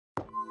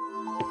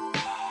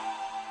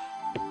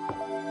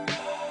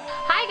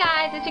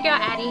Hi guys, it's your girl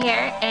Addie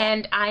here,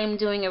 and I am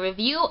doing a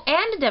review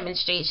and a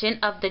demonstration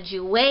of the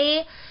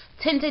Jouer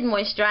Tinted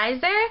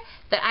Moisturizer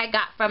that I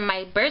got from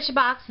my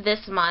Birchbox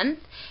this month,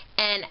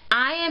 and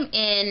I am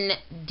in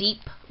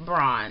deep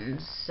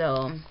bronze,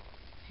 so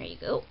here you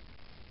go.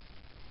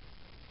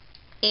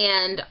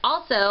 And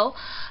also,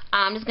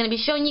 I'm just going to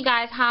be showing you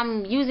guys how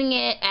I'm using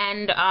it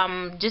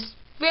and just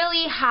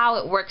really how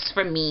it works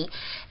for me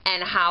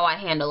and how I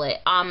handle it.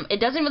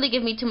 It doesn't really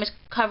give me too much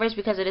coverage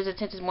because it is a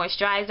tinted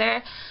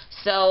moisturizer.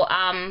 So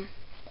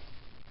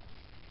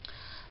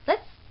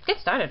let's get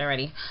started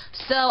already.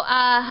 So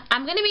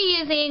I'm going to be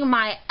using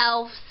my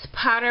e.l.f.'s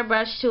powder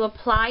brush to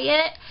apply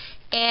it,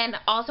 and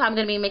also I'm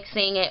going to be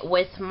mixing it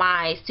with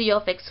my Studio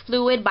Fix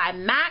Fluid by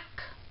MAC,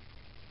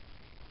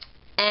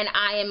 and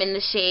I am in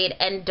the shade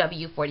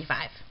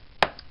NW45.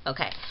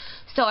 Okay,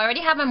 so I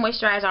already have my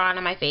moisturizer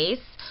on my face.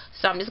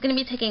 So I'm just going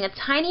to be taking a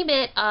tiny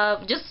bit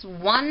of, just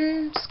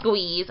one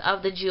squeeze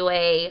of the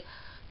Jouer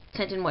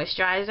Tinted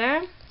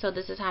Moisturizer. So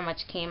this is how much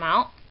came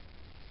out.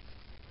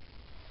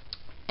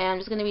 And I'm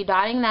just going to be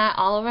dotting that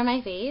all over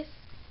my face.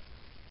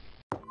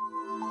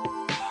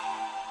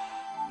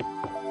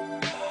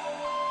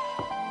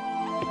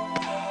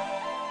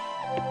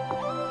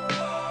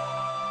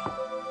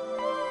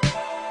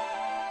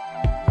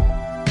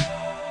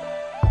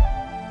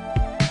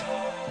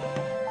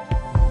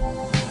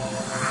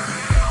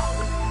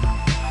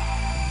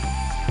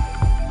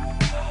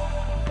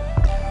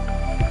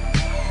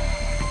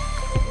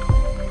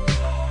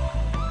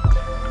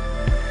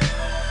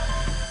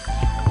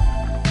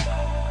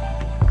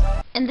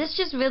 And this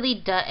just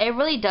really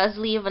does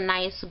leave a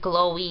nice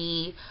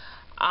glowy, it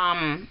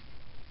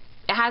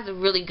has a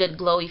really good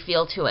glowy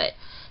feel to it.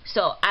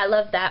 So I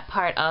love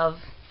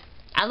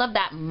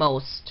that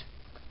most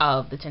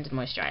of the tinted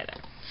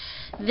moisturizer.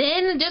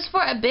 Then just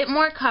for a bit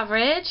more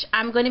coverage,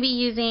 I'm going to be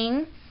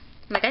using,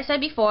 like I said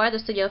before, the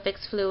Studio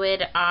Fix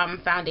Fluid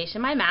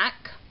foundation by MAC.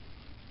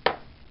 I'm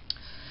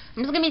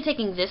just going to be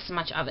taking this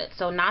much of it,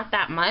 so not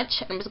that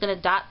much. I'm just going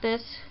to dot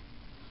this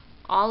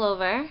all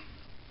over.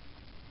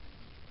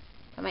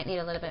 I might need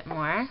a little bit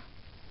more.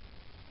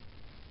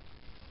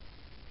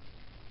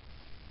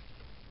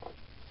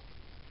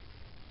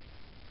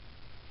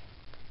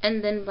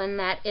 And then blend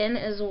that in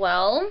as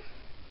well.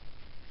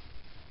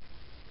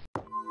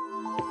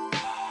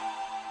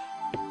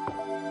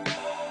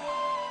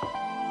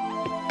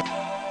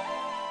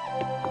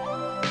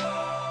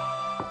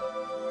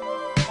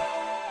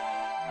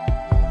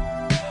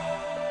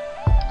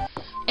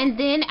 And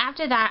then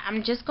after that,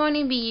 I'm just going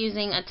to be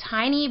using a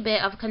tiny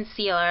bit of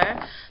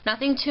concealer.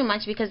 Nothing too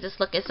much because this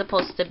look is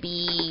supposed to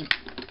be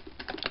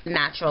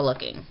natural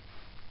looking.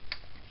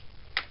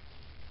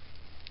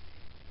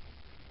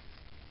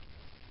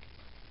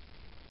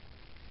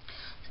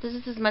 So this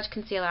is as much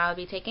concealer I'll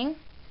be taking.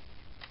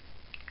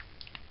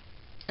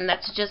 And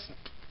that's just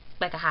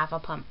like a half a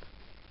pump.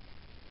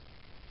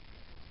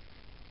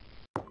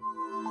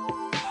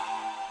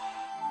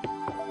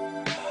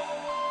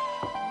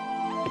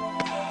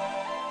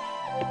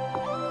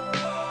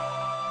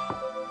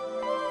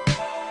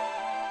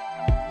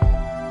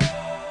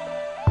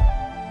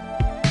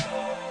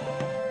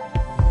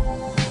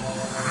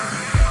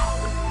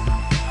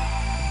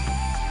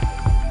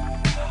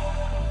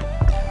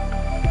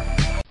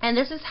 And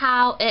this is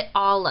how it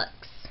all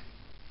looks.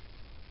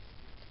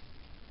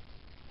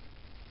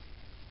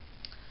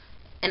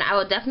 And I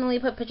will definitely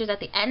put pictures at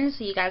the end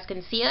so you guys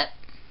can see it.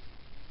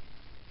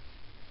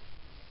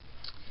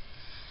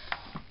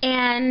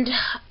 And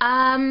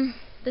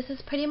this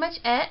is pretty much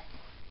it.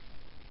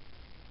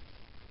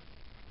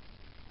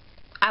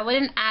 I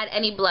wouldn't add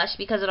any blush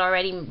because it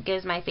already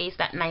gives my face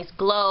that nice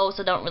glow,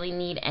 so don't really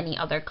need any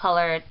other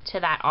color to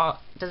that.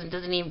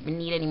 Doesn't even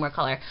need any more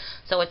color,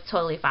 so it's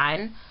totally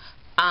fine.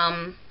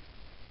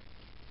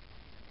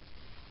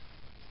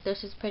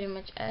 This is pretty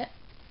much it.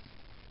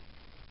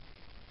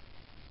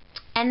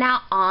 And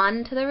now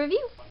on to the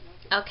review.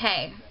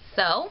 Okay,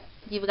 so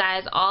you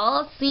guys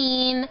all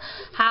seen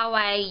how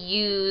I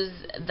use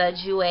the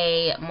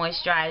Jouer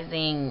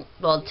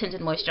tinted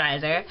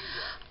moisturizer.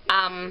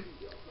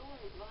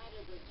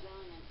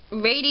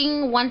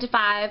 Rating 1 to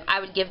 5, I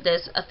would give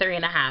this a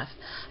 3.5.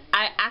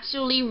 I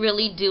actually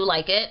really do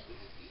like it.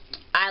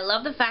 I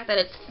love the fact that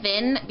it's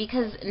thin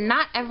because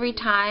not every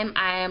time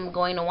I am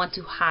going to want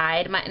to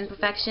hide my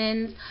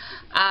imperfections.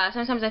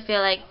 Sometimes I feel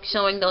like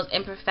showing those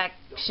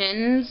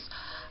imperfections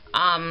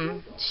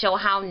show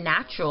how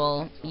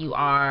natural you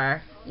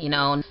are. You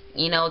know,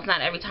 it's not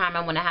every time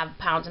I want to have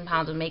pounds and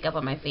pounds of makeup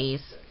on my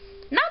face.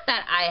 Not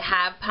that I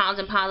have pounds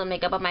and pounds of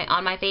makeup on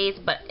my face,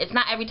 but it's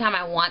not every time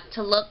I want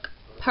to look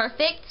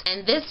perfect,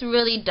 and this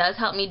really does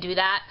help me do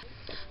that.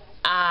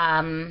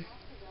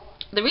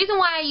 The reason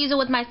why I use it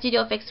with my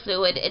Studio Fix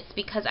Fluid, it's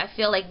because I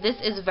feel like this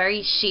is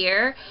very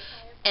sheer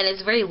and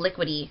it's very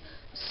liquidy.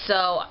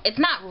 So it's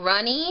not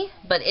runny,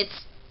 but it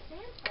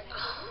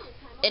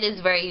is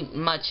very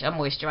much a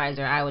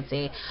moisturizer, I would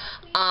say.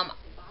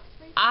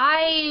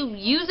 I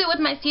use it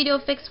with my Studio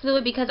Fix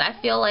Fluid because I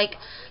feel like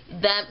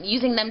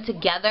using them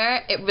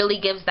together, it really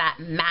gives that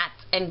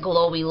matte and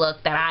glowy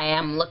look that I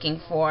am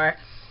looking for.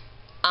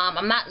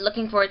 I'm not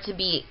looking for it to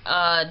be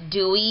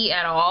dewy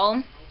at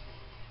all.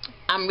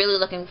 I'm really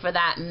looking for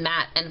that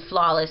matte and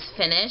flawless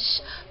finish,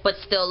 but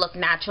still look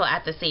natural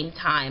at the same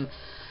time.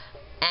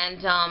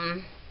 And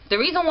the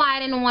reason why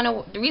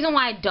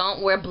I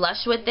don't wear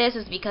blush with this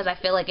is because I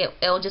feel like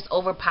it'll just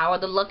overpower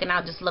the look, and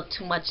I'll just look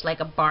too much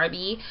like a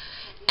Barbie,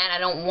 and I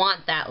don't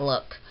want that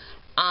look.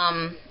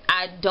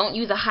 I don't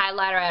use a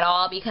highlighter at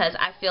all because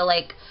I feel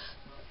like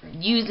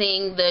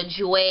using the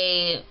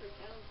Jouer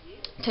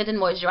Tinted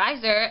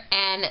Moisturizer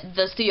and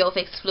the Studio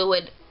Fix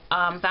Fluid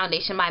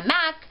foundation by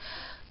MAC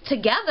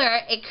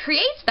together, it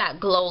creates that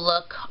glow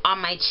look on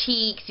my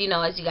cheeks, you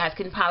know, as you guys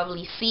can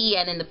probably see,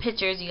 and in the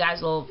pictures you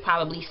guys will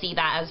probably see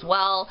that as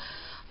well.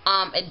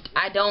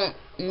 I don't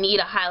need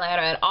a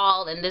highlighter at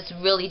all, and this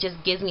really just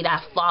gives me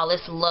that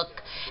flawless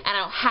look, and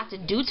I don't have to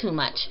do too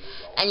much.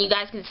 And you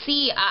guys can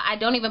see I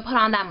don't even put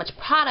on that much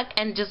product,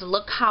 and just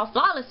look how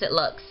flawless it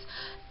looks.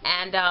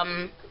 And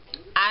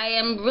I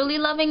am really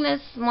loving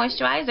this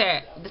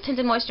moisturizer, the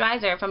Tinted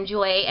Moisturizer from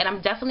Jouer, and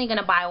I'm definitely going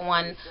to buy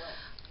one.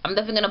 I'm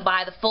definitely going to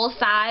buy the full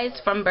size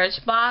from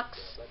Birchbox,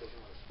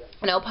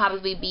 and it'll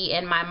probably be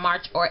in my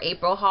March or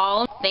April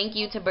haul. Thank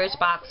you to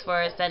Birchbox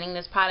for sending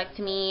this product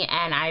to me,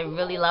 and I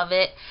really love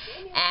it.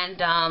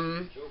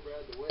 And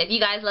if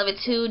you guys love it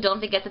too, don't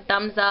forget to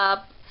thumbs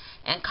up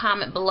and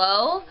comment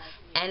below.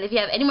 And if you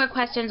have any more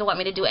questions or want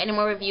me to do any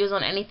more reviews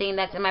on anything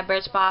that's in my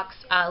Birchbox,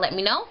 let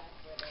me know.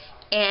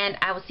 And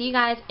I will see you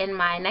guys in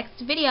my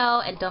next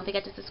video, and don't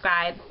forget to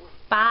subscribe.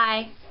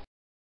 Bye!